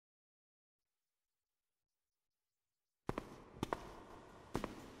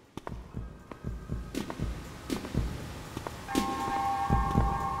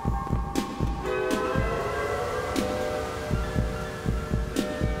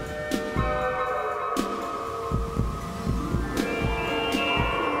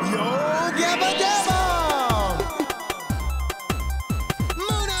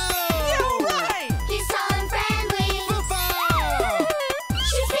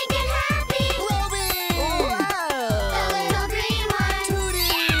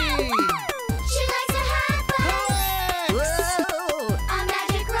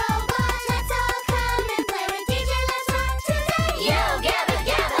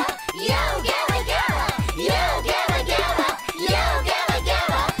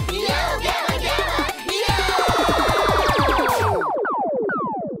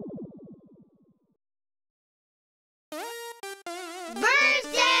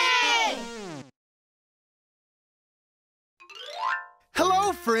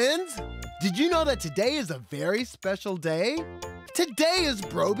friends! Did you know that today is a very special day? Today is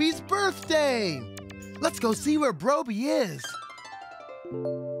Brobee's birthday! Let's go see where Brobee is.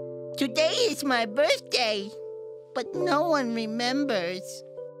 Today is my birthday, but no one remembers.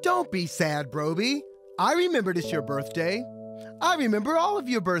 Don't be sad, Brobee. I remembered it's your birthday. I remember all of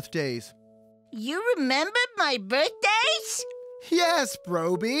your birthdays. You remember my birthdays? Yes,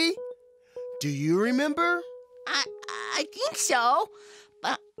 Brobee. Do you remember? I think so,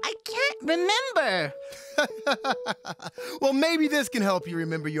 but I can't remember. Well, maybe this can help you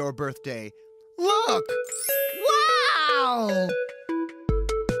remember your birthday. Look! Wow!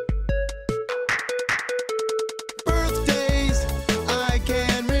 Birthdays! I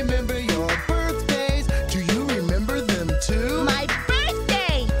can remember your birthdays. Do you remember them too? My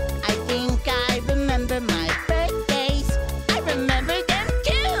birthday! I think I remember my birthdays. I remember them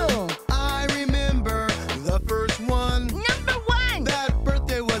too. I remember the first one. Number 1. That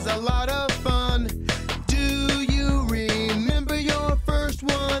birthday was a lot of fun. Do you remember your first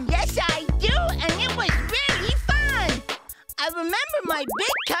one? Yes, I do, and it was really fun. I remember my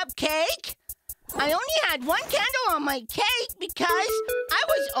big cupcake. I only had 1 candle on my cake because I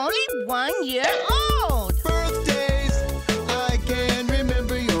was only 1 year old. Birthdays! I can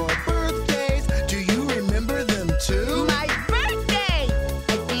remember your birthdays. Do you remember them too? My birthday!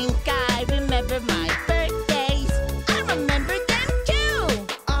 I think I remember my birthdays. I remember them too.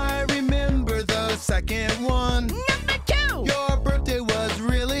 I remember the second one. Number 2. Your birthday was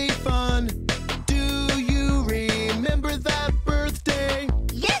really fun. Do you remember that birthday?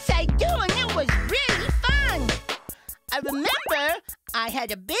 Yes, I do, and it was really fun. I remember I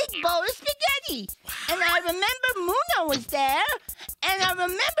had a big bowl of spaghetti. And I remember Muno was there. And I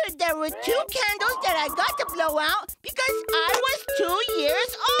remember there were 2 candles that I got to blow out because I was 2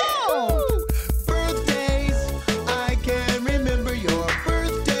 years old. Birthdays! I can remember your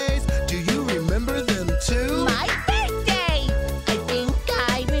birthdays. Do you remember them too? My birthday! I think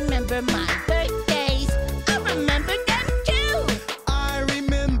I remember my birthdays. I remember them too. I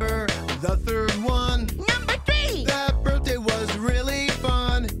remember the third one. Number 3. That birthday was really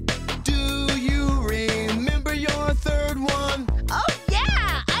fun. Do you remember your third one? Oh,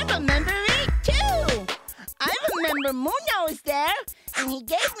 yeah, I remember it too. I remember Muno was there, and he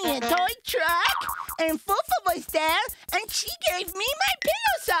gave me a toy truck, and Foofa was there, and she gave me my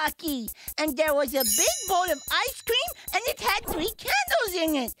pillow socky. And there was a big bowl of ice cream, and it had 3 candles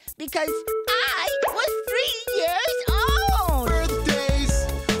in it, because I was 3 years old. Birthdays!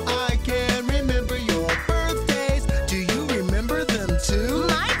 I can remember your birthdays. Do you remember them too?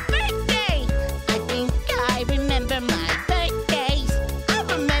 My birthday! I think I remember my birthdays. I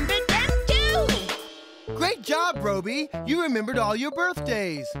remember them too. Great job, Brobee. You remembered all your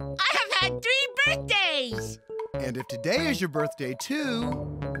birthdays. I have had 3 birthdays. And if today is your birthday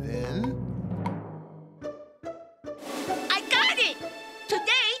too, then... I got it!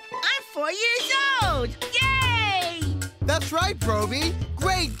 Today, I'm 4 years old! Yay! That's right, Brobee.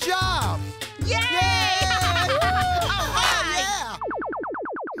 Great job! Yay! Yeah!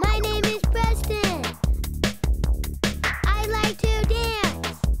 My name is Preston. I like to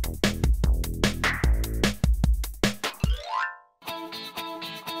dance.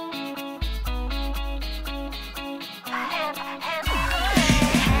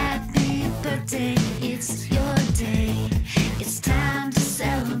 Happy birthday, it's your day. It's time to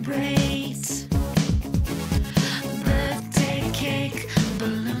celebrate. Birthday cake,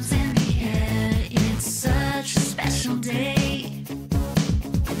 balloons in the air. It's such a special day.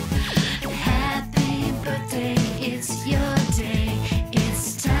 Happy birthday, it's your day.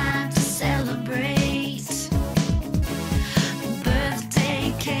 It's time to celebrate.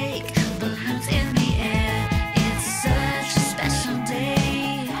 Birthday cake, balloons in the air. It's such a special day.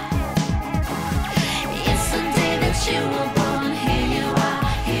 It's the day that you were born. Here you are,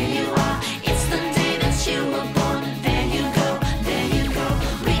 here you are. It's the day that you were born. There you go, there you go.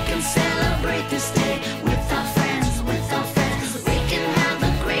 We can celebrate this day with our friends, with our friends. We can have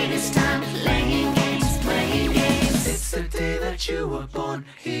the greatest time playing games, playing games. It's the day that you were born.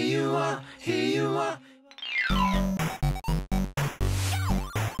 Here you are, here you are.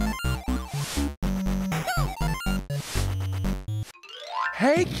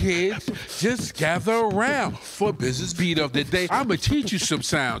 Hey kids, just gather around for business beat of the day. I'ma teach you some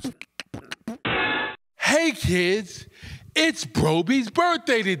sounds. Hey kids, it's Brobee's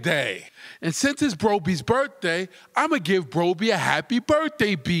birthday today. And since it's Brobee's birthday, I'ma give Brobee a happy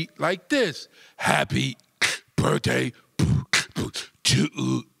birthday beat like this. Happy birthday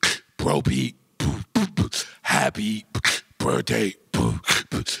to Brobee. Happy birthday to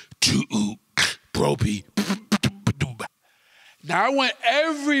Brobee. Now I want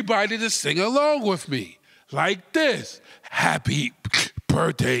everybody to sing along with me, like this. Happy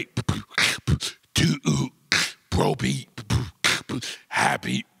birthday to Brobee.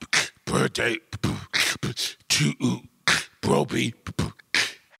 Happy birthday to Brobee.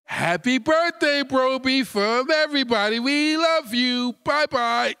 Happy birthday, Brobee, from everybody. We love you.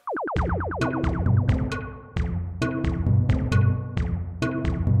 Bye-bye.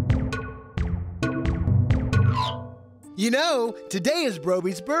 You know, today is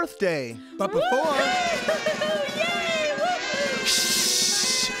Brobee's birthday. But before...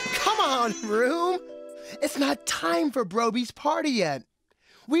 Shh! Come on, room! It's not time for Brobee's party yet.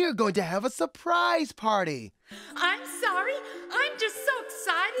 We are going to have a surprise party. I'm sorry. I'm just so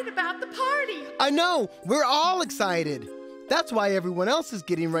excited about the party. I know, we're all excited. That's why everyone else is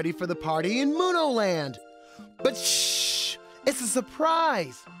getting ready for the party in Muno Land. But shh! It's a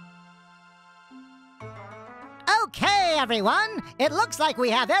surprise. Okay, everyone. It looks like we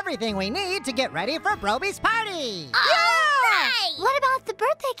have everything we need to get ready for Brobee's party. Right! What about the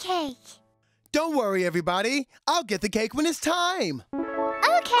birthday cake? Don't worry, everybody. I'll get the cake when it's time. Okay.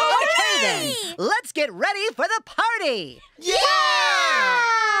 Okay, then. Let's get ready for the party.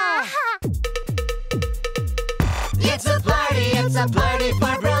 Yeah! It's a party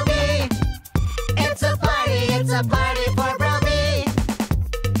for Brobee. It's a party for Brobee.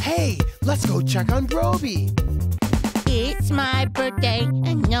 Hey, let's go check on Brobee. It's my birthday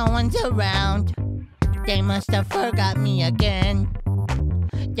and no one's around. They must have forgot me again.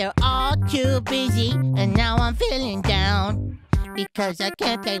 They're all too busy and now I'm feeling down because I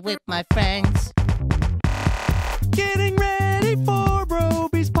can't play with my friends. Getting ready for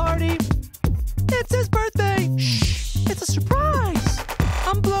Brobee's party. It's his birthday. Shh, it's a surprise.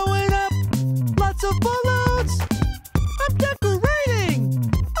 I'm blowing up lots of balloons. I'm decorating.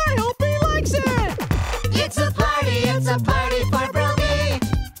 I hope he likes it. It's a party for Brobee.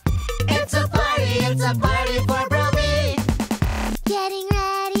 It's a party for Brobee. Getting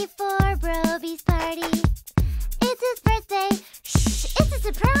ready for Brobee's party. It's his birthday. Shh, it's a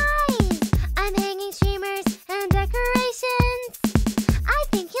surprise. I'm hanging streamers and decorations. I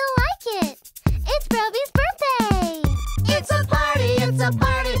think he'll like it. It's Brobee's birthday. It's a party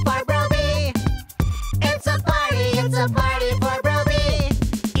for Brobee. It's a party for Brobee.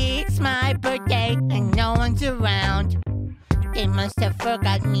 It's my birthday and no one's around. They must have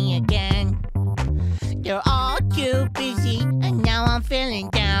forgot me again. They're all too busy and now I'm feeling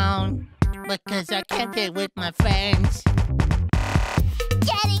down because I can't play with my friends.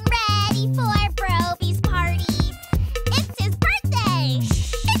 Getting ready for Brobee's party. It's his birthday.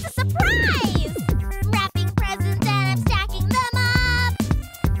 It's a surprise. Wrapping presents and I'm stacking them up.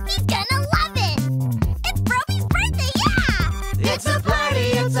 He's gonna love it. It's Brobee's birthday, yeah! It's a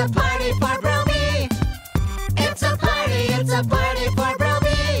party for Brobee. It's a party for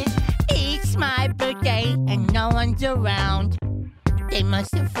Brobee. It's my birthday and no one's around. They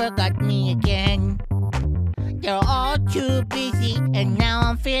must have forgot me again. They're all too busy and now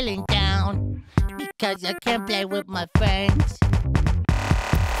I'm feeling down because I can't play with my friends.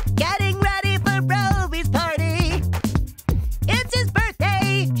 Getting ready for Brobee's party. It's his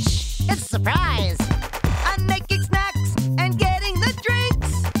birthday. Shh, it's a surprise. I'm making snacks and getting the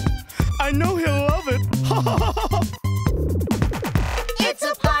drinks. I know he'll love it. It's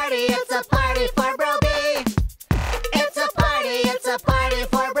a party for Brobee. It's a party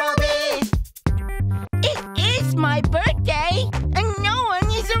for Brobee. It is my birthday and no one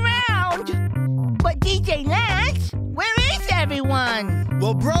is around. But DJ Lance, where is everyone?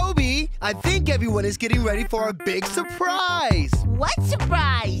 Well, Brobee, I think everyone is getting ready for a big surprise. What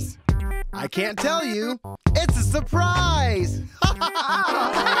surprise? I can't tell you. It's a surprise. Okay.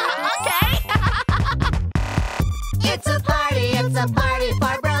 It's a party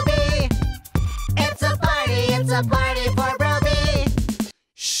for Brobee. It's a party for Brobee.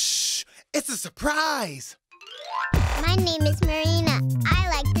 Shh, it's a surprise. My name is Marina. I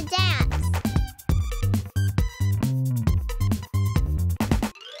like to dance.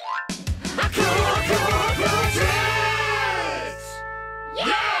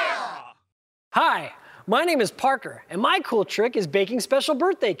 Hi, my name is Parker, and my cool trick is baking special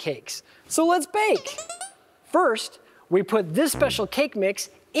birthday cakes. So let's bake. First, we put this special cake mix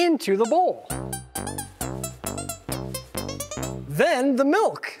into the bowl. Then the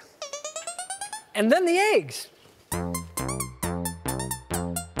milk. And then the eggs.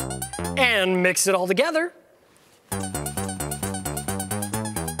 And mix it all together.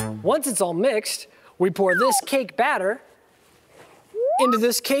 Once it's all mixed, we pour this cake batter into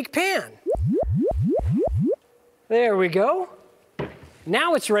this cake pan. There we go.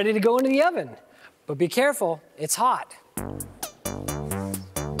 Now it's ready to go into the oven. But be careful, it's hot.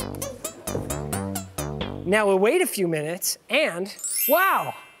 Now we'll wait a few minutes and,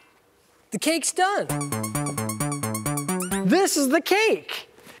 wow, the cake's done. This is the cake.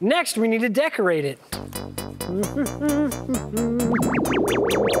 Next, we need to decorate it.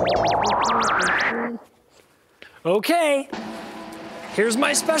 Okay, here's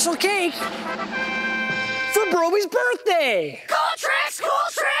my special cake for Brobee's birthday. Cool tricks, cool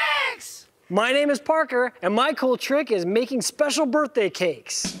tricks! My name is Parker, and my cool trick is making special birthday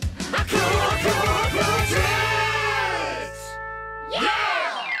cakes. Cool tricks!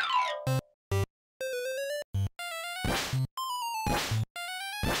 Yeah!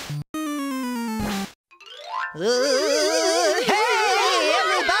 Hey,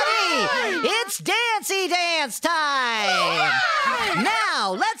 everybody! It's Dancy Dance time!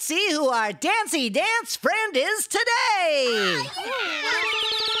 Now, let's see who our Dancy Dance friend is today!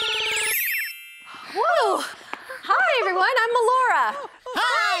 Whoa! Hi, everyone. I'm Melora.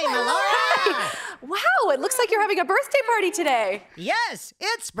 Hi, Melora! Wow, it looks like you're having a birthday party today. Yes,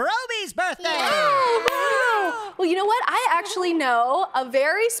 it's Brobee's birthday! Oh, wow! Well, you know what? I actually know a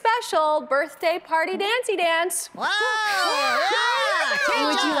very special birthday party dancey dance. Wow! Yeah,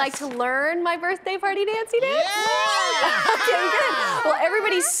 Would you like to learn my birthday party dancey dance? Yeah! Okay, good. Well,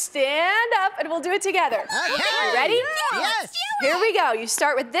 everybody stand up and we'll do it together. Okay. You ready? Yes! Here we go. You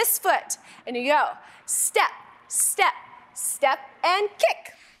start with this foot and you go step, step, step, and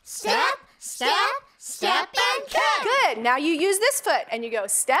kick. Step, step, step, and kick. Good. Now you use this foot and you go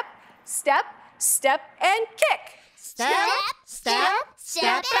step, step, step, and kick. Step, step,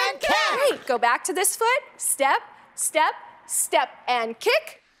 step, and kick. Great. Go back to this foot. Step, step, step, and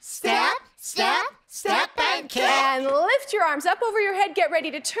kick. Step, step, step, and kick. And lift your arms up over your head. Get ready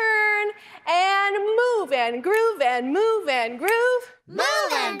to turn and move and groove and move and groove.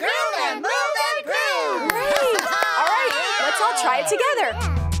 Move and groove and move and groove. Great. All right. Let's all try it together.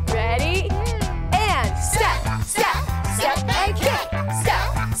 Ready? And step, step, step, and kick.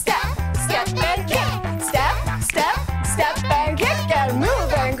 Step, step, step, and kick. Step, step, step, and kick. And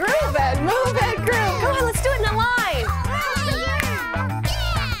move and groove and move and groove. Come on, let's do it in a line.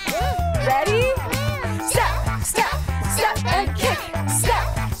 Ready? Step, step, step, and kick.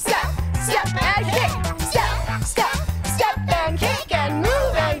 Step, step, step, and kick. Step, step, step, and kick. And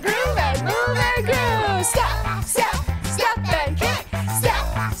move and groove and move and groove. Step, step, step, and kick.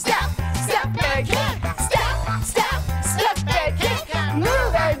 Step, step, step, and kick. Step, step, step, and kick.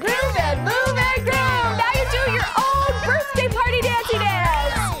 Move and groove and move and groove. Now you do your own birthday party dancey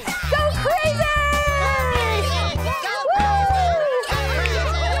dance. Go crazy!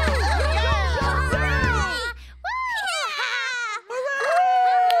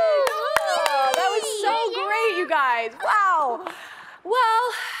 Oh, that was so great, you guys. Wow. Well,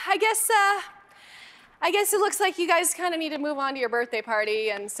 I guess it looks like you guys kind of need to move on to your birthday party,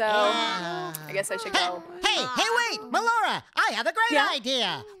 and so I guess I should go. Hey, wait, Melora, I have a great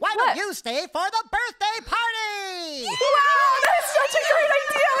idea. Why don't you stay for the birthday party? Wow, that's such a great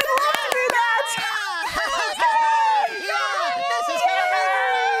idea. I'd love to do that. Yeah, this is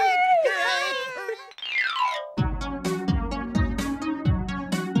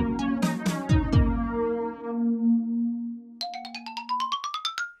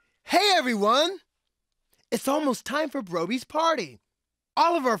Hey, everyone! It's almost time for Brobee's party.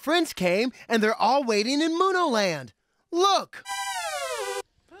 All of our friends came, and they're all waiting in Muno land. Look!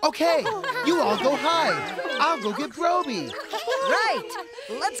 Okay, you all go hide. I'll go get Brobee. Right.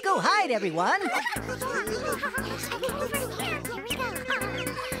 Let's go hide, everyone.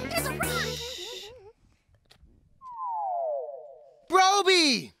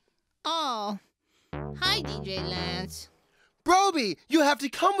 Brobee! Oh. Hi, DJ Lance. Brobee, you have to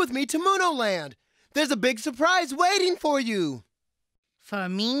come with me to Muno land. There's a big surprise waiting for you. For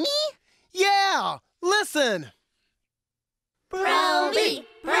me? Yeah, listen. Brobee,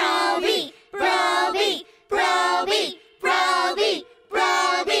 Brobee, Brobee, Brobee, Brobee,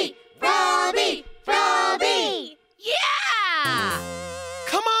 Brobee, Brobee, Brobee. Yeah!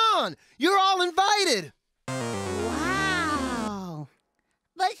 Come on, you're all invited. Wow.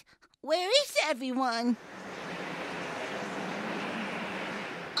 But where is everyone?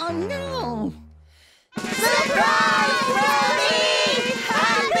 Oh, no. Surprise, Brobee!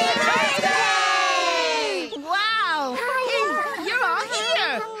 Happy birthday! Wow. Hey, you're all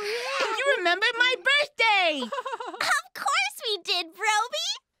here. And you remember my birthday. Of course we did,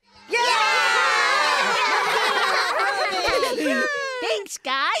 Brobee! Yeah! Thanks,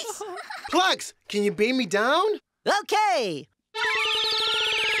 guys. Plex, can you beam me down? Okay.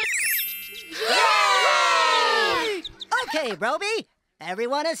 Yay! Okay, Brobee.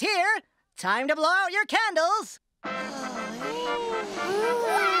 Everyone is here. Time to blow out your candles.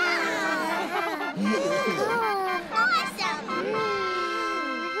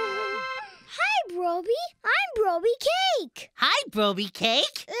 Brobee. I'm Brobee Cake. Hi, Brobee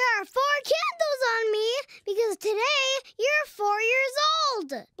Cake. There are 4 candles on me because today you're 4 years old.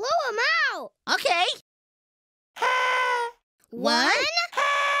 Blow them out. Okay. 1,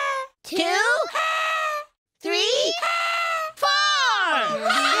 2, 3, 4.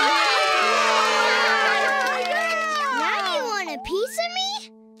 Now you want a piece of me?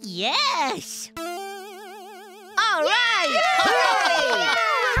 Yes. All right. Hooray!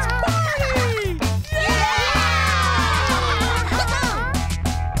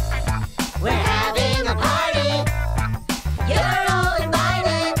 We're having a party. You're all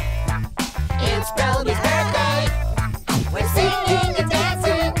invited. It's Brobee's birthday. We're singing and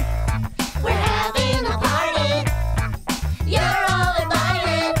dancing. We're having a party. You're all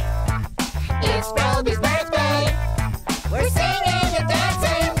invited. It's Brobee's birthday. We're singing and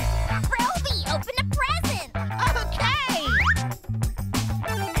dancing. Brobee, open a present. Okay.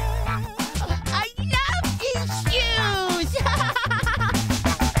 I love these shoes.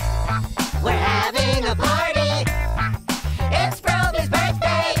 We're having a party. It's Brobee's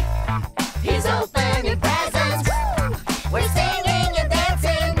birthday. He's opening presents. We're singing and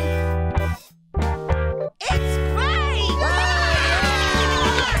dancing. It's great.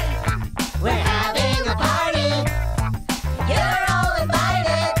 We're having a party. You're all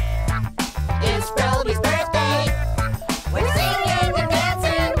invited. It's Brobee's birthday. We're singing and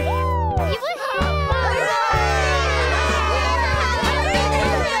dancing.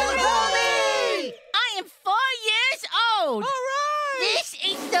 I am 4 years old. All right. This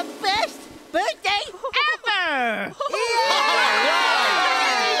is the best birthday ever.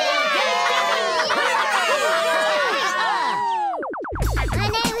 My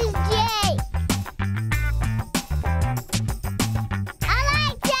name is Jay. I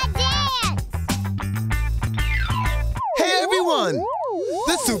like to dance. Hey everyone!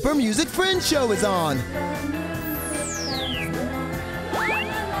 The Super Music Friends Show is on.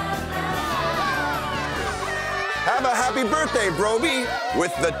 Have a happy birthday, Brobee,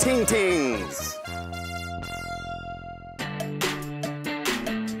 with the Ting Tings.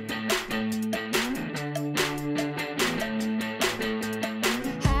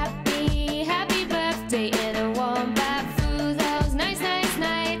 Happy, happy birthday in a warm bath through those nice, nice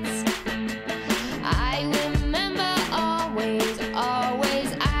nights. I remember always,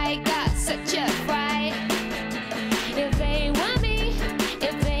 always I got such a fright. If they were me,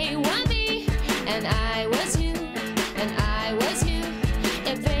 and I was you, and I was you.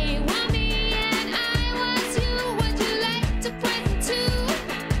 If they were me and I was you, would you like to present too?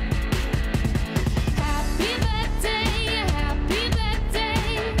 Happy birthday, happy birthday.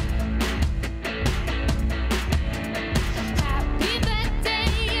 Happy birthday,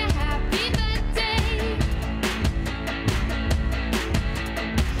 happy birthday.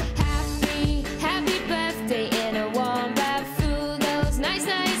 Happy, happy birthday in a warm bath through those nice,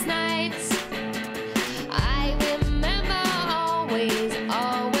 nice nights. I remember always,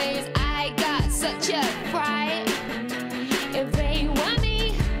 always I got such a fright. If they were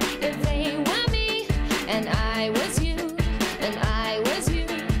me, and I was you, and I was you.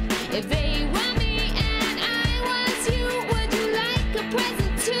 If they were me and I was you, would you like a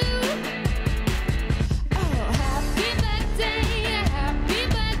present too? Oh, happy birthday, happy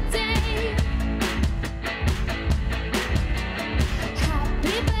birthday.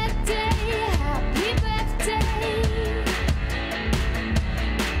 Happy birthday, happy birthday.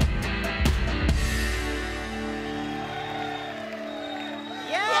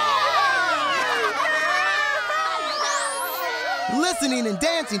 Listening and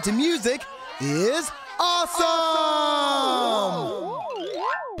dancing to music is awesome!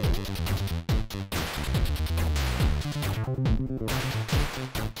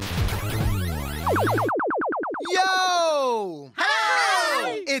 Yo!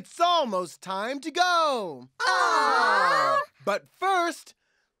 Hi. It's almost time to go. But first,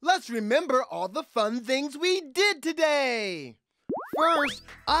 let's remember all the fun things we did today. First,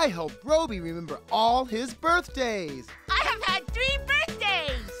 I helped Brobee remember all his birthdays. I have had 3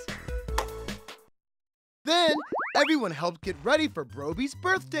 birthdays. Then, everyone helped get ready for Brobee's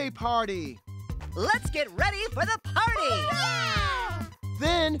birthday party. Let's get ready for the party.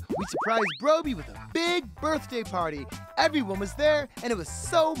 Then, we surprised Brobee with a big birthday party. Everyone was there, and it was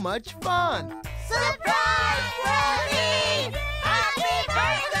so much fun. Surprise, Brobee! Happy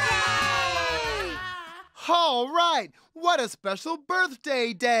birthday! All right, what a special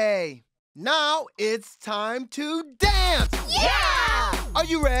birthday day. Now it's time to dance. Yeah! Are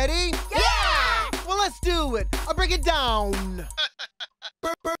you ready? Yeah! Well, let's do it. I'll break it down.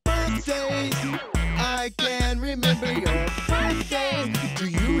 Birthdays, I can remember your birthdays. Do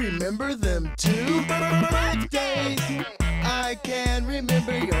you remember them too? two birthdays. I can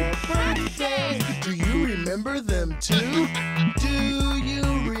remember your birthdays. Do you remember them too? Do you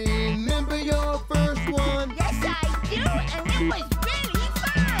remember your first one? Yes, I do, and it was really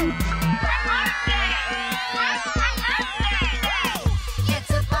fun.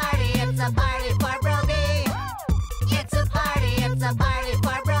 It's a party for Brobee. It's a party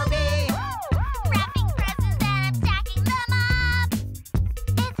for Brobee. Wrapping presents and I'm stacking them up.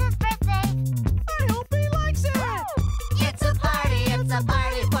 It's his birthday. I hope he likes it. It's a party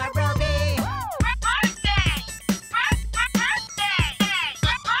for Brobee.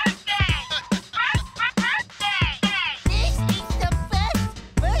 This is the best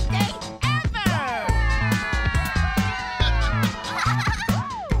birthday ever. We're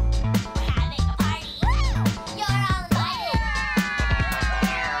having a party. You're all invited.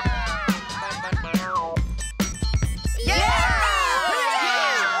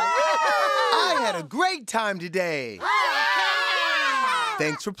 I had a great time today.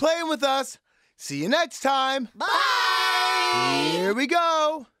 Thanks for playing with us. See you next time. Bye. Here we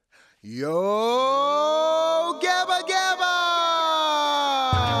go. Yo Gabba Gabba!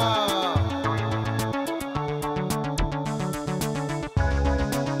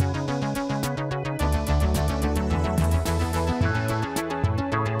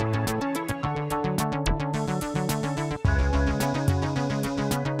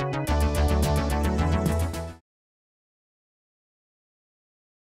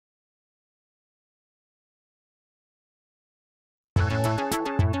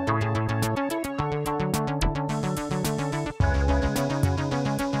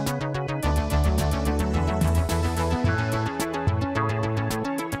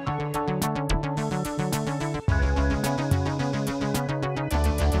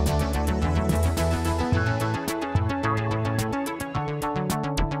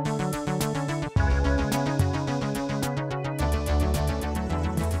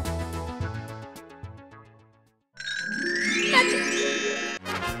 Magic.